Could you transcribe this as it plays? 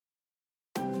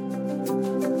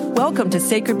Welcome to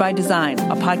Sacred by Design,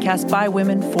 a podcast by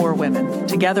women for women.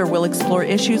 Together, we'll explore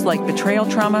issues like betrayal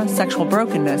trauma, sexual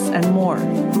brokenness, and more.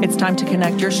 It's time to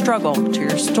connect your struggle to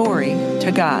your story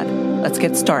to God. Let's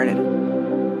get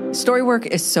started. Story work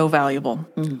is so valuable.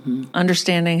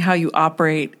 Understanding how you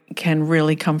operate can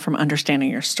really come from understanding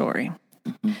your story.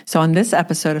 So on this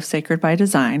episode of Sacred by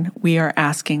Design, we are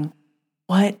asking,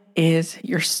 what is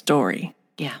your story?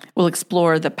 Yeah. We'll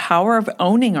explore the power of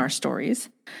owning our stories.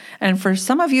 And for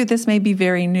some of you, this may be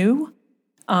very new.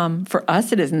 For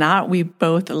us, it is not. We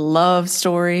both love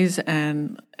stories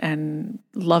and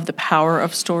love the power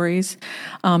of stories.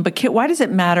 But Kit, why does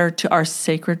it matter to our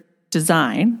sacred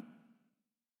design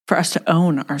for us to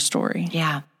own our story?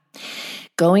 Yeah.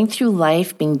 Going through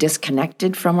life being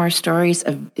disconnected from our stories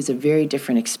is a very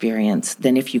different experience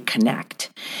than if you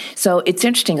connect. So it's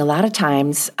interesting. A lot of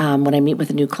times when I meet with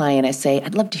a new client, I say,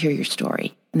 I'd love to hear your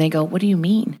story. And they go, what do you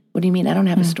mean? What do you mean? I don't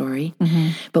have a story.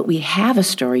 But we have a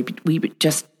story, but we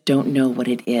just don't know what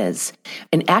it is.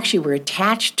 And actually, we're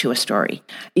attached to a story.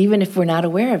 Even if we're not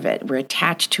aware of it, we're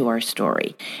attached to our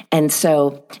story. And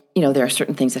so, there are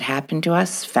certain things that happen to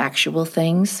us, factual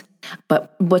things.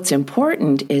 But what's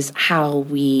important is how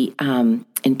we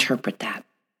interpret that.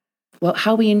 Well,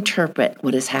 how we interpret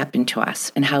what has happened to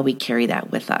us and how we carry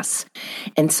that with us.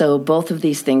 And so both of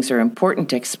these things are important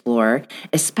to explore,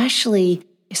 especially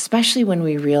when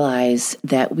we realize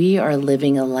that we are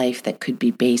living a life that could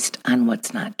be based on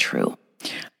what's not true.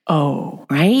 Oh.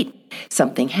 Right?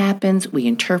 Something happens, we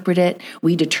interpret it,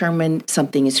 we determine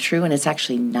something is true and it's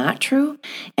actually not true,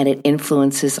 and it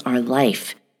influences our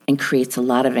life and creates a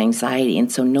lot of anxiety.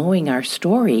 And so knowing our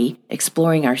story,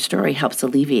 exploring our story helps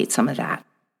alleviate some of that.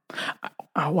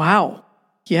 Oh, wow.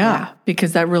 Yeah,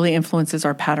 because that really influences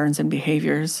our patterns and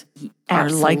behaviors, our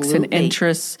likes and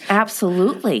interests.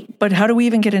 Absolutely. But how do we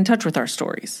even get in touch with our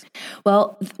stories?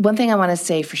 Well, one thing I want to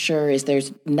say for sure is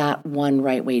there's not one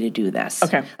right way to do this.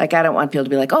 Okay. Like, I don't want people to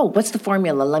be like, oh, what's the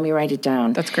formula? Let me write it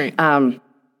down. That's great. And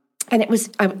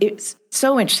it's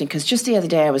so interesting because just the other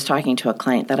day I was talking to a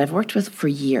client that I've worked with for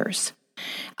years.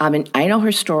 And I know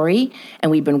her story, and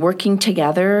we've been working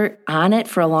together on it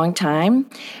for a long time.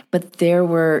 But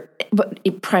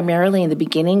primarily in the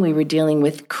beginning, we were dealing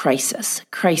with crisis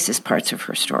parts of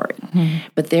her story.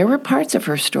 But there were parts of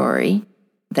her story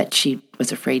that she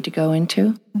was afraid to go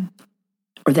into,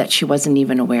 or that she wasn't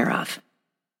even aware of.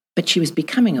 But she was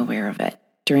becoming aware of it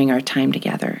during our time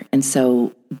together. And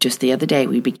so just the other day,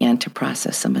 we began to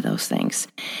process some of those things.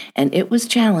 And it was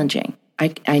challenging.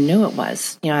 I knew it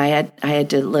was. I had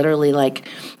to literally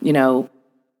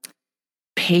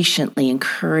patiently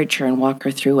encourage her and walk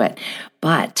her through it.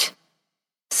 But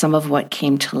some of what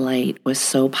came to light was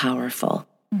so powerful.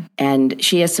 And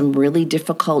she has some really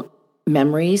difficult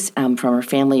memories from her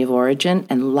family of origin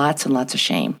and lots of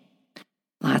shame.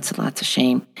 Lots and lots of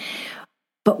shame.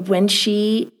 But when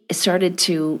she started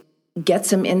to get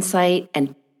some insight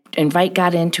and invite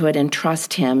God into it and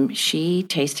trust Him, she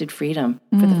tasted freedom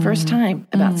for the first time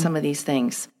about some of these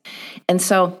things. And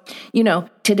so,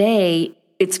 today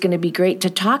it's going to be great to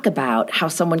talk about how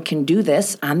someone can do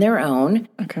this on their own,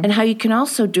 and how you can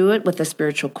also do it with a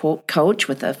spiritual coach,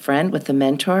 with a friend, with a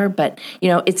mentor. But,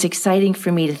 it's exciting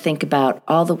for me to think about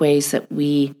all the ways that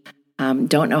we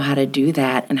don't know how to do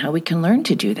that and how we can learn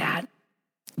to do that.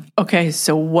 Okay,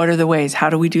 so what are the ways? How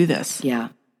do we do this? Yeah.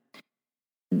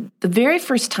 The very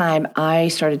first time I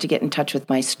started to get in touch with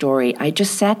my story, I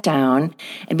just sat down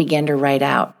and began to write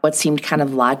out what seemed kind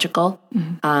of logical.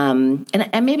 And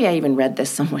maybe I even read this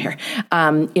somewhere.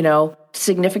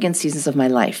 Significant seasons of my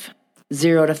life,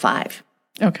 0 to 5,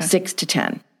 6 to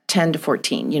 10, 10 to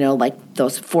 14, like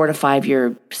those 4 to 5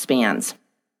 year spans.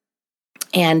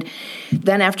 And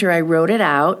then after I wrote it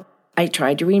out, I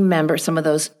tried to remember some of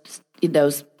those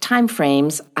time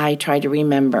frames. I tried to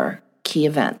remember key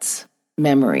events,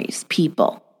 memories,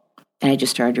 people, and I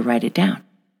just started to write it down.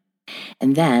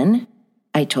 And then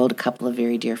I told a couple of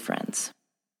very dear friends.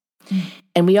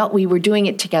 And we were doing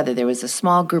it together. There was a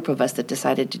small group of us that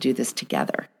decided to do this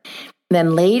together.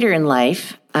 Then later in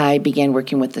life, I began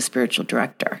working with the spiritual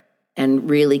director and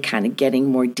really kind of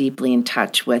getting more deeply in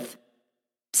touch with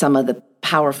some of the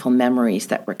powerful memories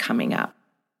that were coming up.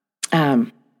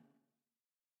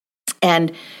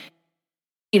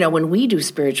 When we do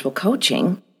spiritual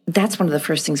coaching, that's one of the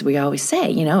first things we always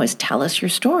say, is tell us your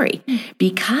story,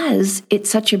 because it's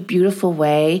such a beautiful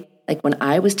way. Like when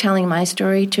I was telling my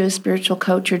story to a spiritual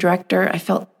coach or director, I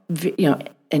felt,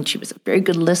 and she was a very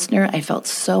good listener. I felt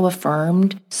so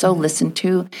affirmed, so listened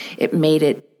to. It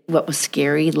made what was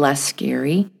scary less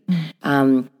scary.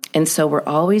 And so we're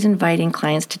always inviting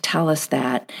clients to tell us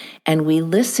that, and we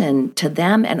listen to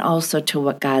them and also to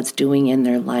what God's doing in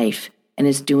their life and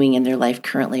is doing in their life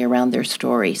currently around their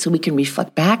story. So we can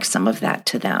reflect back some of that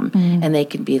to them, and they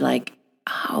can be like,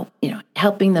 oh,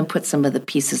 helping them put some of the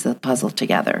pieces of the puzzle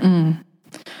together.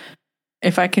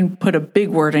 If I can put a big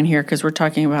word in here, because we're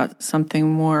talking about something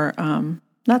more,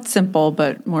 not simple,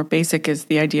 but more basic, is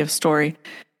the idea of story.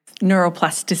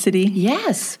 Neuroplasticity.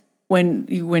 Yes. When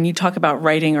you talk about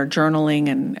writing or journaling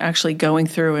and actually going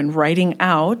through and writing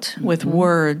out with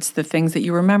words the things that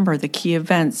you remember, the key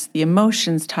events, the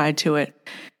emotions tied to it,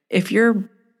 if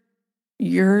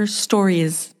your story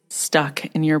is stuck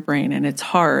in your brain and it's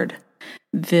hard,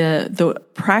 the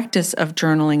practice of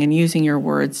journaling and using your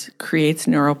words creates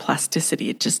neuroplasticity.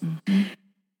 It just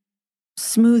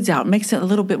smooths out, makes it a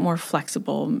little bit more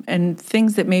flexible, and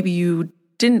things that maybe you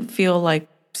didn't feel like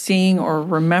seeing or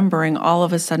remembering all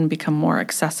of a sudden become more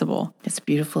accessible. It's a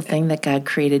beautiful thing that God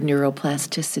created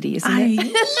neuroplasticity, isn't it?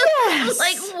 Yes.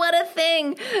 Like, what a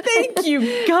thing. Thank you,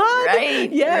 God.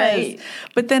 Right. Yes. Right.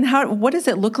 But then what does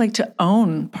it look like to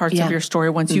own parts of your story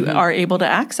once you are able to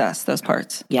access those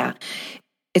parts? Yeah.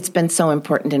 It's been so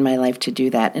important in my life to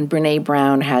do that. And Brene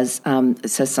Brown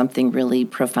says something really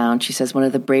profound. She says, one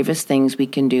of the bravest things we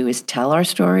can do is tell our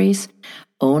stories,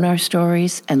 own our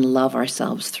stories, and love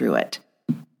ourselves through it.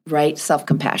 Right?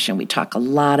 Self-compassion. We talk a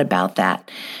lot about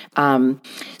that.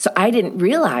 So I didn't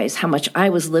realize how much I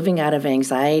was living out of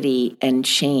anxiety and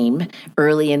shame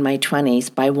early in my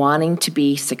 20s by wanting to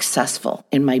be successful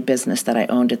in my business that I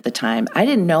owned at the time. I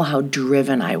didn't know how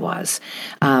driven I was,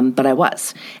 but I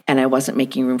was. And I wasn't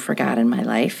making room for God in my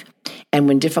life. And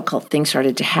when difficult things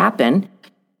started to happen,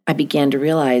 I began to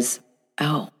realize,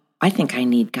 oh, I think I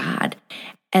need God.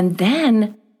 And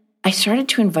then I started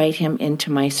to invite him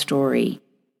into my story.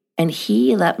 And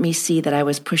he let me see that I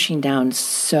was pushing down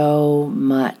so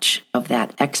much of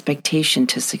that expectation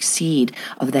to succeed,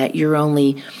 of that you're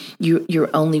only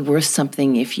worth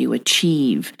something if you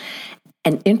achieve.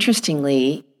 And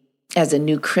interestingly, as a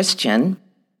new Christian,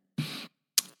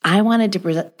 I wanted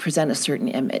to present a certain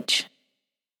image.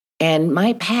 And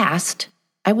my past,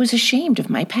 I was ashamed of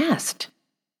my past.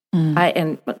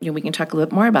 We can talk a little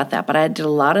bit more about that, but I did a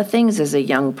lot of things as a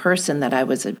young person that I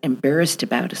was embarrassed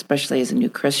about, especially as a new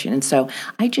Christian. And so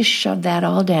I just shoved that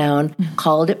all down,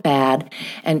 called it bad,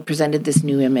 and presented this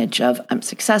new image of I'm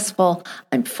successful,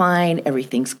 I'm fine,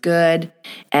 everything's good.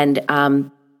 And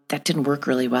that didn't work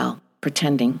really well,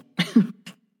 pretending. And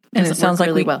it sounds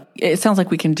like it sounds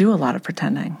like we can do a lot of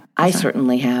pretending. I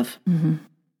certainly have.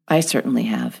 I certainly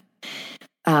have.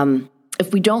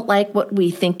 If we don't like what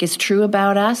we think is true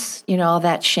about us, all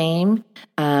that shame,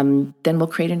 then we'll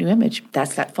create a new image.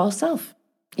 That's that false self,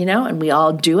 and we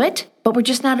all do it, but we're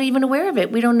just not even aware of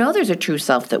it. We don't know there's a true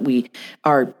self that we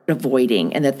are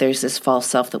avoiding and that there's this false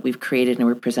self that we've created and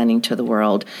we're presenting to the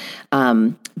world.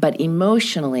 But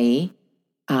emotionally,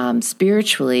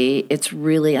 spiritually, it's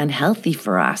really unhealthy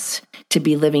for us to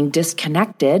be living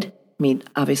disconnected. I mean,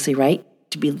 obviously, right?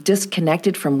 To be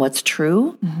disconnected from what's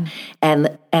true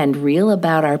and real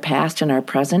about our past and our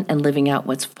present and living out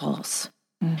what's false.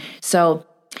 So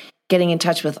getting in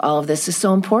touch with all of this is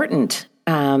so important.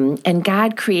 And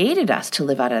God created us to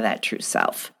live out of that true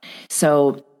self.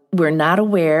 So we're not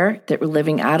aware that we're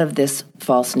living out of this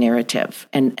false narrative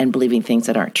and believing things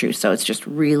that aren't true. So it's just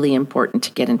really important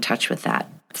to get in touch with that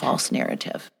false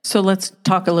narrative. So let's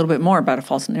talk a little bit more about a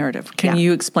false narrative. Can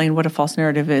you explain what a false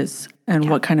narrative is and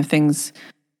what kind of things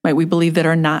might we believe that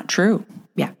are not true?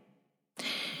 Yeah.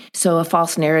 So a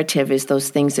false narrative is those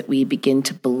things that we begin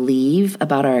to believe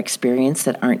about our experience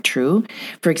that aren't true.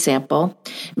 For example,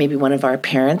 maybe one of our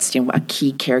parents, a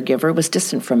key caregiver, was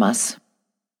distant from us.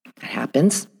 That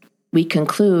happens. We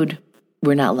conclude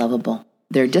we're not lovable.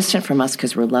 They're distant from us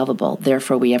because we're lovable.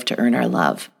 Therefore, we have to earn our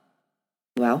love.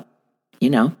 Well,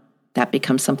 that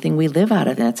becomes something we live out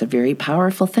of, and it's a very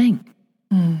powerful thing.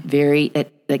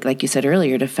 Like you said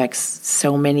earlier, it affects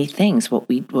so many things: what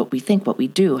we think, what we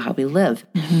do, how we live.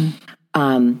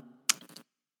 I'm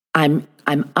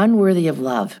unworthy of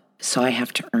love, so I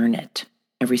have to earn it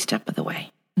every step of the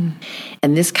way.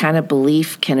 And this kind of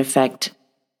belief can affect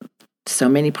so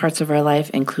many parts of our life,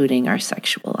 including our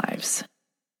sexual lives.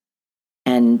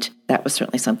 And that was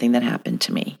certainly something that happened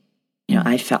to me.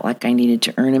 I felt like I needed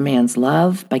to earn a man's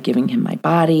love by giving him my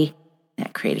body.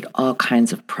 That created all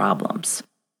kinds of problems.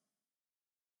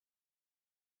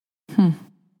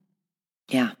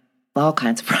 Yeah, all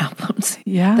kinds of problems.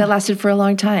 Yeah. That lasted for a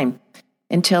long time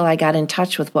until I got in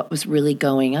touch with what was really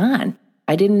going on.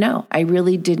 I didn't know. I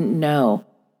really didn't know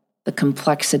the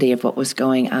complexity of what was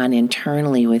going on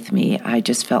internally with me. I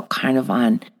just felt kind of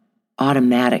on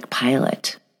automatic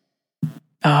pilot.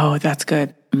 Oh, that's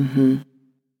good. Mm-hmm.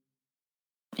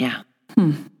 Yeah.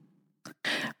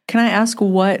 Can I ask,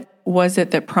 what was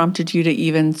it that prompted you to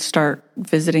even start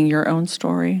visiting your own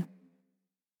story?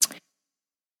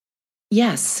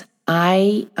 Yes,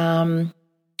 I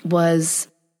was,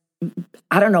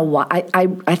 I don't know why,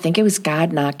 I think it was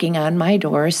God knocking on my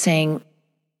door saying,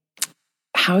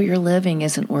 how you're living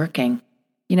isn't working.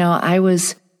 I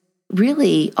was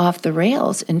really off the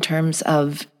rails in terms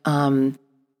of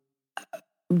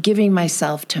giving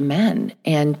myself to men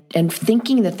and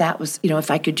thinking that was,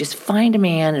 if I could just find a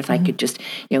man, if I could just,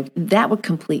 that would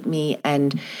complete me.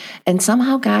 And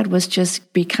somehow God was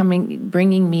just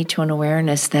bringing me to an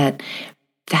awareness that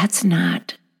that's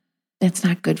not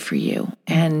good for you.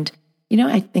 And,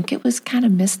 I think it was kind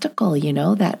of mystical,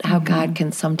 that how God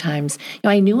can sometimes,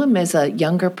 I knew him as a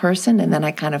younger person and then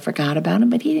I kind of forgot about him,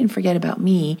 but he didn't forget about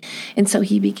me. And so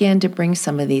he began to bring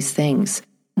some of these things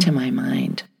to my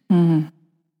mind. Mm-hmm.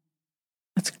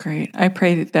 That's great. I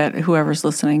pray that whoever's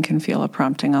listening can feel a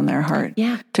prompting on their heart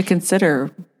to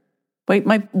consider,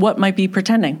 what might be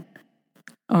pretending?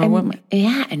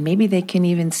 And maybe they can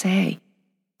even say,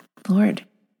 Lord,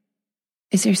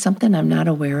 is there something I'm not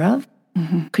aware of?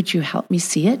 Mm-hmm. Could you help me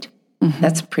see it? Mm-hmm.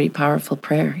 That's a pretty powerful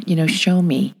prayer. Show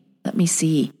me, let me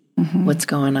see what's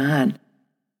going on.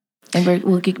 And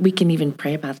we can even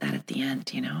pray about that at the end,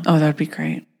 Oh, that'd be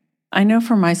great. I know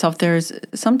for myself, there's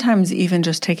sometimes even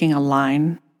just taking a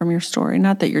line from your story,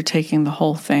 not that you're taking the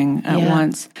whole thing at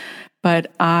once,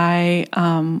 but I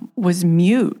was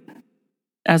mute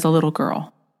as a little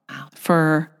girl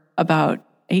for about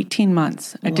 18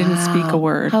 months. I didn't speak a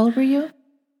word. How old were you?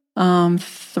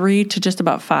 3 to just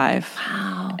about 5.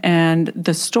 Wow. And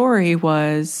the story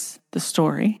was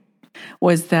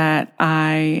that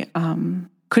I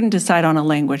couldn't decide on a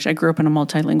language. I grew up in a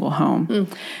multilingual home.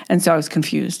 And so I was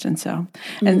confused. And so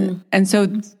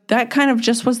that kind of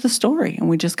just was the story. And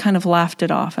we just kind of laughed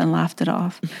it off.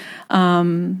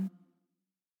 And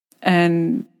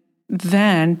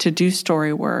then to do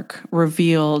story work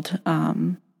revealed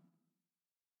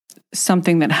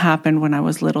something that happened when I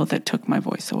was little that took my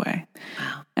voice away.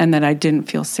 Wow. And that I didn't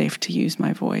feel safe to use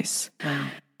my voice. Wow.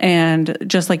 And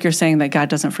just like you're saying that God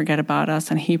doesn't forget about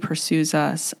us and he pursues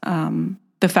us,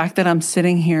 the fact that I'm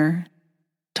sitting here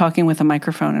talking with a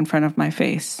microphone in front of my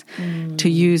face to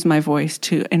use my voice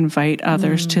to invite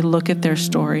others to look at their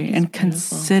story and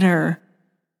consider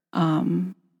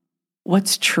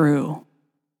what's true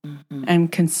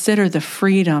and consider the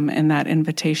freedom in that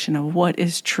invitation of what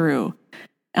is true.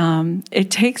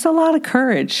 It takes a lot of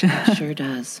courage. It sure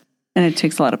does. And it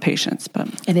takes a lot of patience.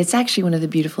 And it's actually one of the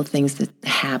beautiful things that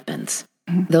happens.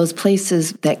 Those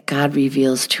places that God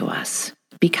reveals to us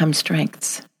become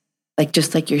strengths.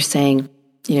 Just like you're saying,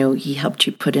 he helped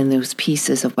you put in those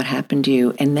pieces of what happened to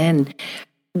you. And then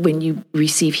when you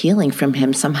receive healing from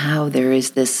him, somehow there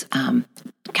is this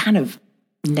kind of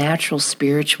natural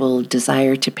spiritual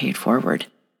desire to pay it forward.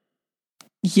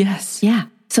 Yes. Yeah.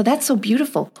 So that's so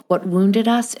beautiful. What wounded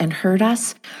us and hurt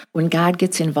us, when God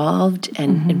gets involved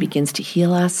and begins to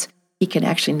heal us, he can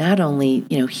actually not only,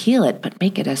 heal it, but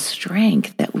make it a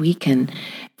strength that we can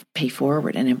pay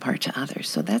forward and impart to others.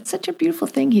 So that's such a beautiful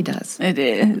thing he does. It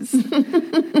is.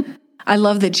 I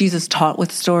love that Jesus taught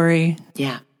with story.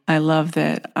 Yeah. I love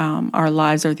that our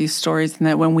lives are these stories, and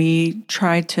that when we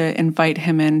try to invite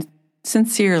him in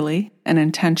sincerely and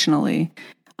intentionally,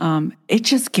 it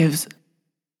just gives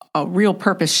a real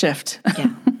purpose shift.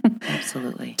 Yeah,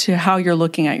 absolutely. To how you're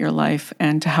looking at your life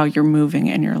and to how you're moving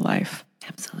in your life.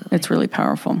 Absolutely. It's really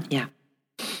powerful. Yeah.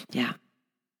 Yeah.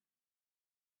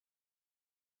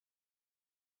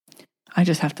 I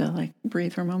just have to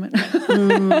breathe for a moment.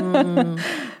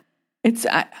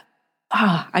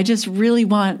 I just really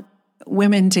want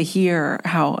women to hear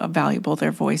how valuable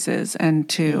their voice is and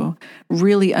to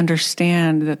really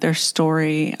understand that their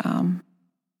story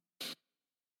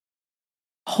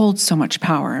holds so much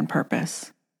power and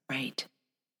purpose. Right.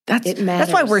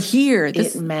 That's why we're here.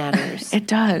 It matters. It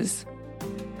does.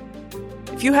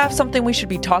 If you have something we should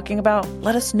be talking about,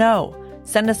 let us know.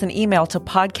 Send us an email to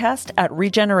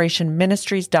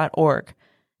podcast@regenerationministries.org.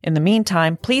 In the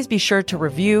meantime, please be sure to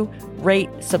review, rate,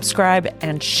 subscribe,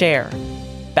 and share.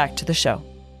 Back to the show.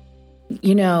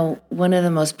 One of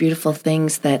the most beautiful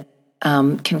things that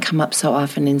can come up so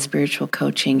often in spiritual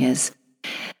coaching is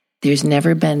there's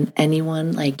never been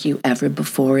anyone like you ever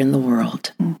before in the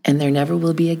world, and there never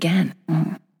will be again.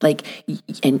 And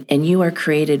you are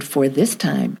created for this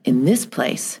time, in this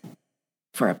place,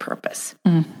 for a purpose.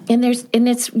 And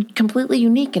it's completely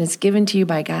unique, and it's given to you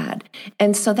by God.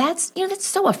 And so that's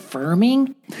so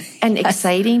affirming and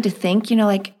exciting to think,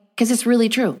 Because it's really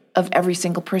true of every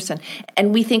single person.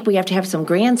 And we think we have to have some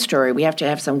grand story. We have to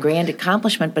have some grand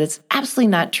accomplishment, but it's absolutely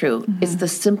not true. It's the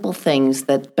simple things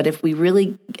but if we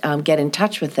really get in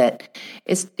touch with it,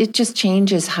 it just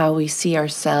changes how we see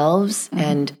ourselves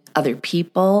and other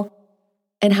people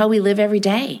and how we live every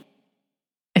day.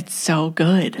 It's so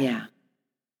good. Yeah.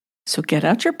 So get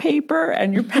out your paper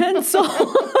and your pencil.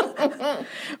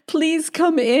 Please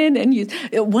come in and use.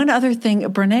 One other thing,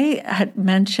 Brene had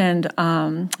mentioned,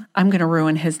 I'm going to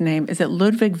ruin his name. Is it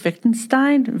Ludwig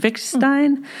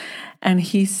Wittgenstein? And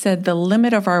he said the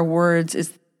limit of our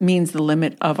words means the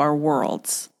limit of our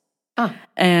worlds.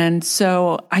 And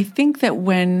so I think that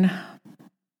when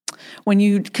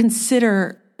you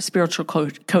consider spiritual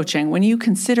coaching, when you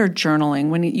consider journaling,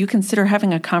 when you consider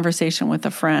having a conversation with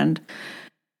a friend,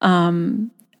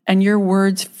 and your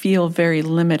words feel very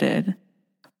limited,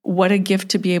 what a gift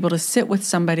to be able to sit with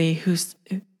somebody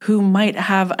who might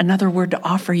have another word to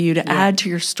offer you to add to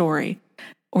your story,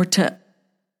 or to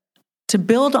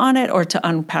build on it, or to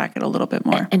unpack it a little bit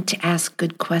more. And to ask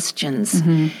good questions,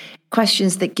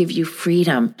 questions that give you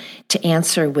freedom to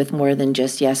answer with more than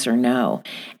just yes or no,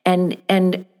 and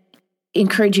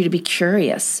encourage you to be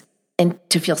curious and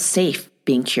to feel safe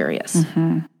being curious.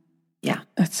 Yeah.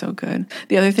 That's so good.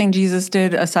 The other thing Jesus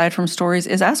did, aside from stories,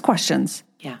 is ask questions.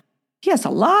 Yeah. He has a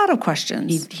lot of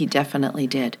questions. He definitely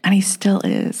did. And he still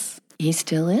is. He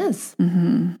still is.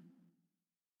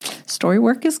 Story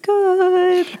work is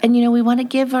good. And, we want to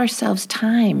give ourselves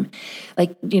time.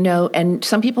 Like, and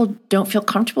some people don't feel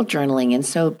comfortable journaling. And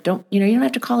so you don't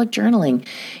have to call it journaling.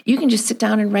 You can just sit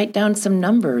down and write down some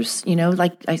numbers,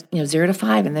 like 0 to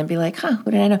 5, and then be like, what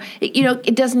did I know?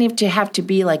 It doesn't have to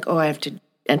be like, I have to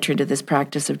enter into this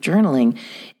practice of journaling.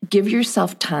 Give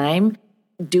yourself time.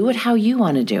 Do it how you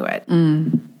want to do it.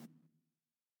 I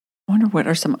wonder what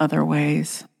are some other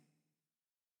ways.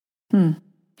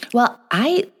 Well,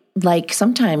 I like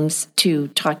sometimes to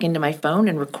talk into my phone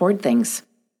and record things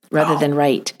rather than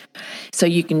write. So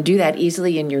you can do that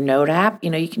easily in your note app.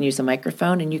 You can use a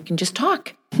microphone and you can just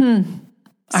talk. So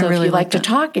I really if you like to that.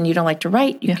 talk and you don't like to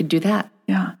write, you could do that.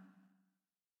 Yeah.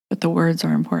 But the words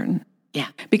are important. Yeah.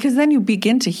 Because then you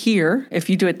begin to hear, if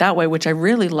you do it that way, which I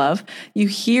really love, you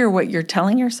hear what you're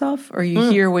telling yourself, or you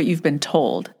hear what you've been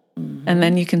told. And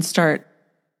then you can start,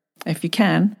 if you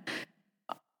can,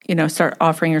 start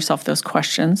offering yourself those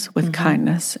questions with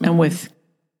kindness and with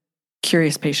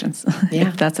curious patience,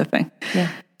 if that's a thing.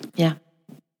 Yeah. Yeah.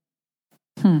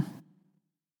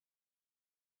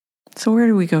 So where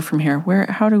do we go from here?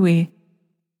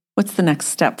 What's the next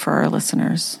step for our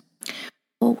listeners?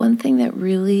 Well, one thing that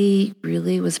really,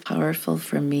 really was powerful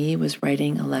for me was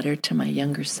writing a letter to my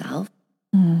younger self.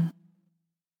 And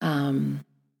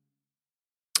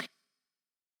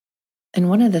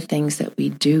one of the things that we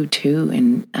do too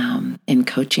in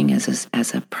coaching as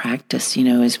a practice,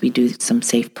 is we do some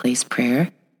safe place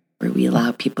prayer, where we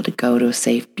allow people to go to a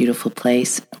safe, beautiful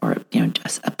place, or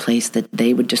just a place that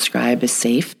they would describe as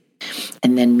safe,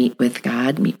 and then meet with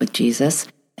God, meet with Jesus,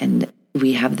 and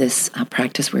we have this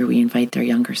practice where we invite their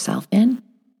younger self in,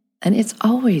 and it's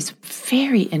always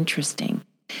very interesting.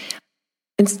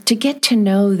 And to get to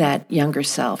know that younger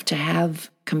self, to have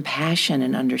compassion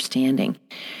and understanding.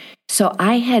 So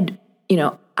I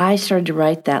started to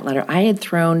write that letter. I had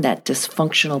thrown that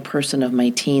dysfunctional person of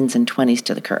my teens and 20s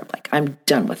to the curb. Like, I'm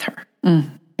done with her,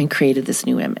 and created this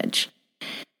new image.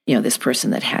 This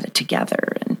person that had it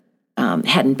together and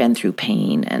hadn't been through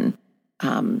pain. And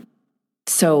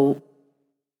so,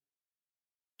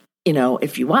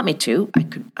 if you want me to,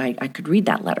 I could read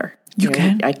that letter. You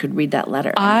can? I could read that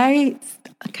letter.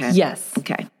 Okay. Yes.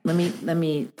 Okay. Let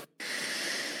me.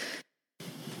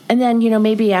 And then,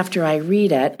 maybe after I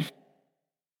read it,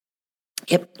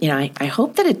 I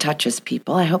hope that it touches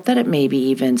people. I hope that it maybe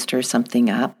even stirs something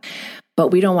up. But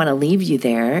we don't want to leave you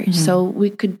there. So we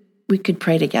could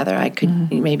pray together. I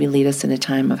could maybe lead us in a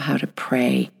time of how to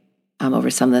pray over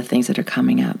some of the things that are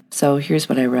coming up. So here's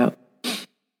what I wrote.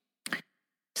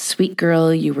 Sweet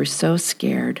girl, you were so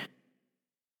scared,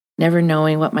 never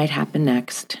knowing what might happen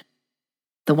next.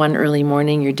 The one early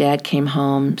morning your dad came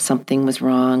home, something was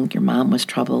wrong, your mom was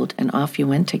troubled, and off you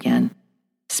went again,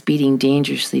 speeding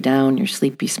dangerously down your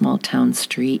sleepy small town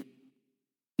street.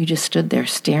 You just stood there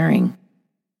staring,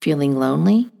 feeling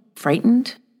lonely,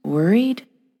 frightened, worried.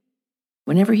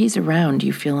 Whenever he's around,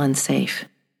 you feel unsafe.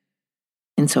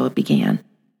 And so it began.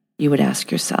 You would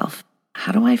ask yourself,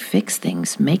 how do I fix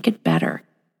things, make it better,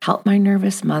 help my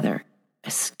nervous mother,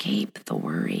 escape the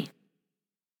worry?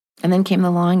 And then came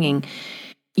the longing.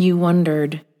 You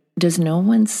wondered, does no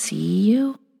one see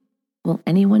you? Will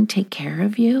anyone take care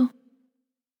of you?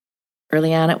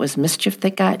 Early on, it was mischief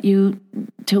that got you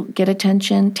to get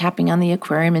attention, tapping on the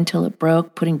aquarium until it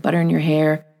broke, putting butter in your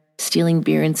hair, stealing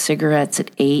beer and cigarettes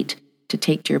at 8 to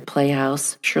take to your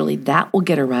playhouse. Surely that will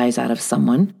get a rise out of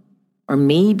someone, or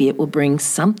maybe it will bring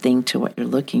something to what you're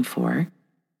looking for.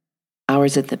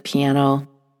 Hours at the piano,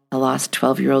 a lost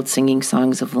 12-year-old singing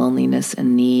songs of loneliness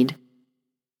and need.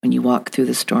 When you walk through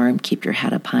the storm, keep your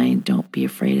head up high and don't be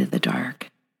afraid of the dark.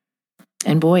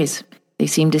 And boys, they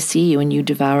seemed to see you and you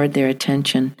devoured their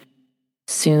attention.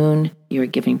 Soon you are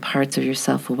giving parts of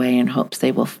yourself away in hopes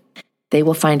they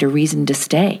will find a reason to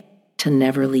stay, to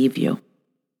never leave you.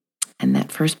 And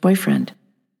that first boyfriend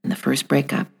and the first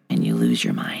breakup, and you lose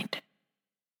your mind.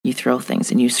 You throw things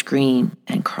and you scream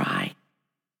and cry.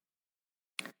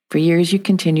 For years you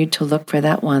continued to look for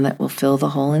that one that will fill the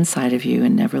hole inside of you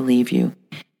and never leave you.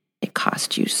 It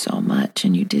cost you so much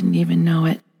and you didn't even know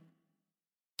it.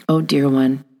 Oh, dear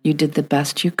one, you did the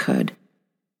best you could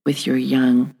with your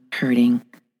young, hurting,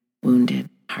 wounded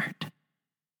heart.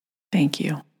 Thank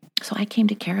you. So I came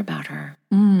to care about her.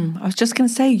 I was just going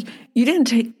to say, you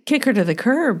didn't kick her to the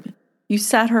curb. You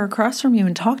sat her across from you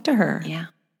and talked to her. Yeah.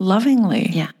 Lovingly.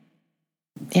 Yeah.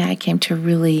 Yeah, I came to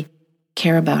really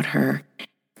care about her.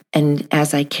 And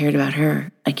as I cared about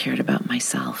her, I cared about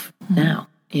myself. Now,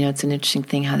 it's an interesting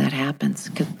thing how that happens.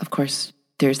 Because, of course,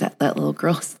 there's that little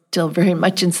girl still very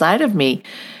much inside of me,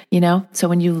 So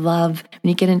when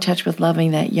you get in touch with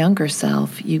loving that younger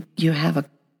self, you have a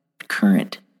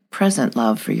current, present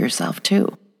love for yourself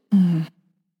too.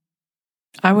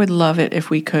 I would love it if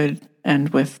we could end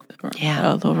with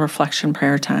a little reflection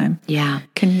prayer time. Yeah.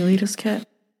 Can you lead us, Kit?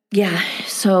 Yeah.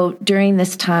 So during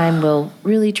this time, we'll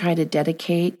really try to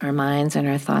dedicate our minds and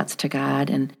our thoughts to God.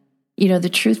 And, the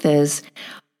truth is,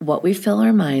 what we fill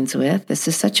our minds with, this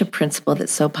is such a principle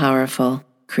that's so powerful,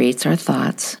 creates our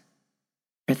thoughts.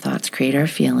 Our thoughts create our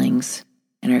feelings,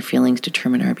 and our feelings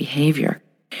determine our behavior.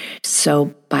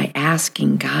 So by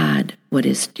asking God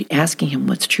asking him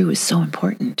what's true is so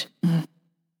important.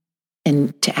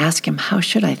 And to ask him, how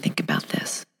should I think about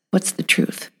this? What's the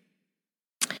truth?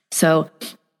 So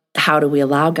how do we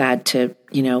allow God to,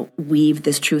 weave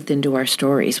this truth into our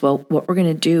stories? Well, what we're going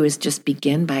to do is just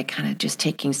begin by kind of just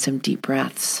taking some deep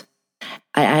breaths.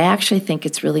 I actually think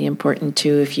it's really important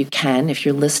too, if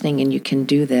you're listening and you can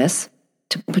do this,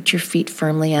 to put your feet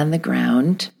firmly on the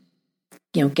ground,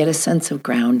 get a sense of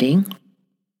grounding,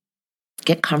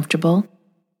 get comfortable,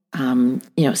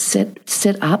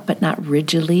 sit up, but not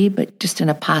rigidly, but just in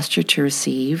a posture to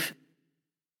receive.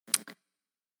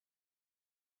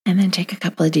 And then take a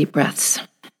couple of deep breaths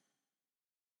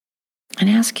and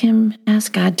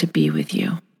ask God to be with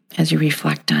you as you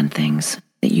reflect on things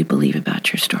that you believe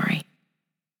about your story.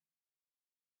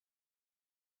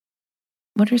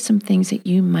 What are some things that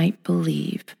you might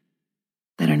believe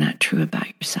that are not true about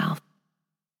yourself?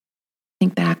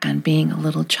 Think back on being a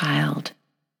little child.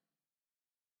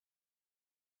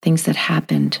 Things that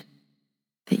happened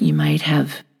that you might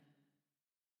have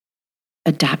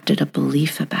adopted a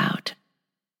belief about.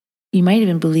 You might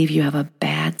even believe you have a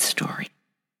bad story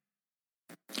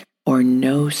or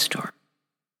no story.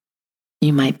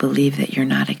 You might believe that you're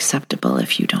not acceptable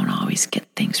if you don't always get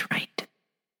things right.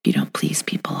 You don't please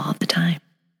people all the time.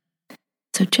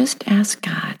 So just ask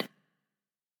God,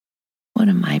 what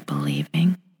am I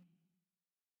believing?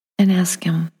 And ask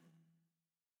him,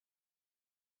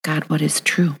 God, what is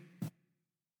true?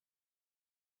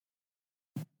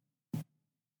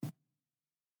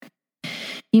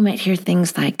 You might hear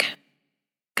things like,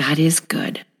 God is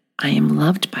good. I am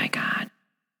loved by God.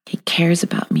 He cares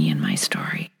about me and my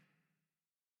story.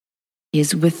 He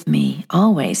is with me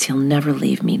always. He'll never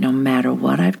leave me, no matter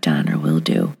what I've done or will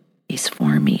do. He's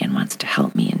for me and wants to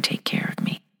help me and take care of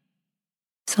me.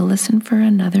 So listen for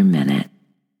another minute.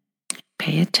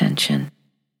 Pay attention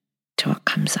to what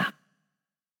comes up.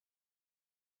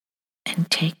 And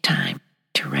take time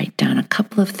to write down a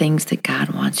couple of things that God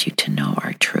wants you to know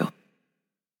are true.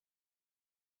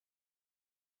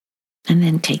 And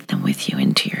then take them with you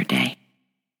into your day.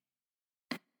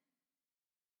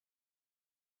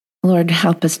 Lord,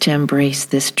 help us to embrace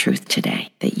this truth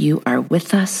today, that you are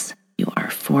with us, you are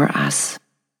for us,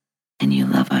 and you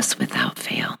love us without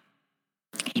fail.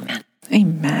 Amen.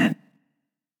 Amen.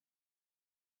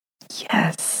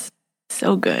 Yes.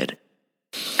 So good.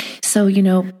 So,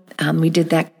 we did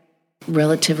that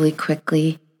relatively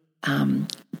quickly,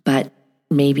 but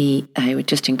maybe I would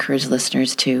just encourage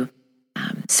listeners to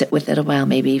sit with it a while,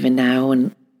 maybe even now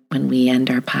when we end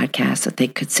our podcast, that they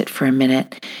could sit for a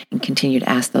minute and continue to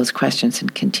ask those questions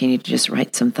and continue to just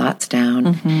write some thoughts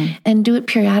down and do it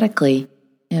periodically.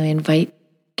 Invite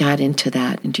God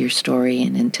into your story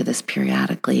and into this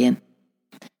periodically, and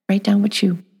write down what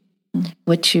you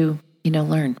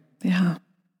learn. Yeah.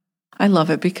 I love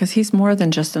it because he's more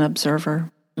than just an observer.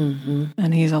 Mm-hmm.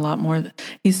 And he's a lot more,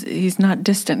 he's not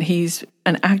distant. He's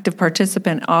an active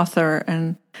participant, author,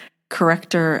 and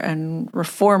corrector, and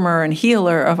reformer, and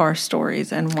healer of our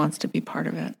stories, and wants to be part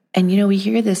of it. And, we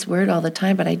hear this word all the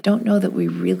time, but I don't know that we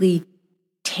really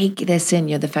take this in,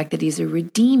 the fact that he's a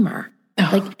redeemer. Oh.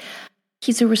 Like,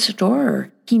 he's a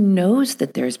restorer. He knows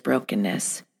that there's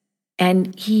brokenness,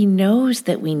 and he knows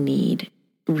that we need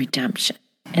redemption.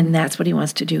 And that's what he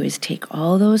wants to do, is take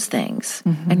all those things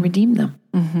and redeem them.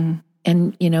 Mm-hmm.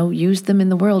 And, use them in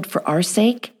the world for our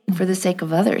sake and for the sake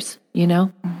of others,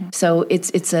 So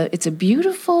it's a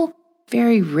beautiful,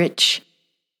 very rich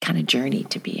kind of journey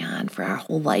to be on for our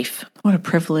whole life. What a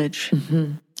privilege.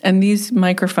 Mm-hmm. And these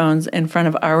microphones in front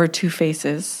of our two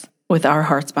faces with our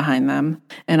hearts behind them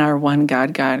and our one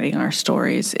God guiding our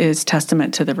stories is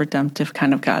testament to the redemptive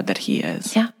kind of God that he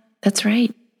is. Yeah, that's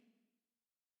right.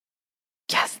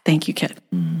 Yes. Thank you, Kit.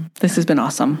 This has been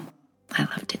awesome. I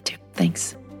loved it too.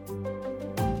 Thanks.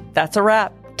 That's a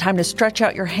wrap. Time to stretch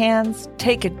out your hands,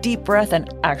 take a deep breath,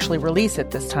 and actually release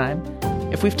it this time.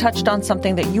 If we've touched on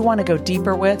something that you want to go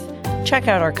deeper with, check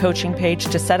out our coaching page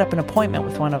to set up an appointment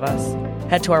with one of us.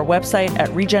 Head to our website at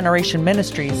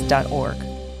regenerationministries.org.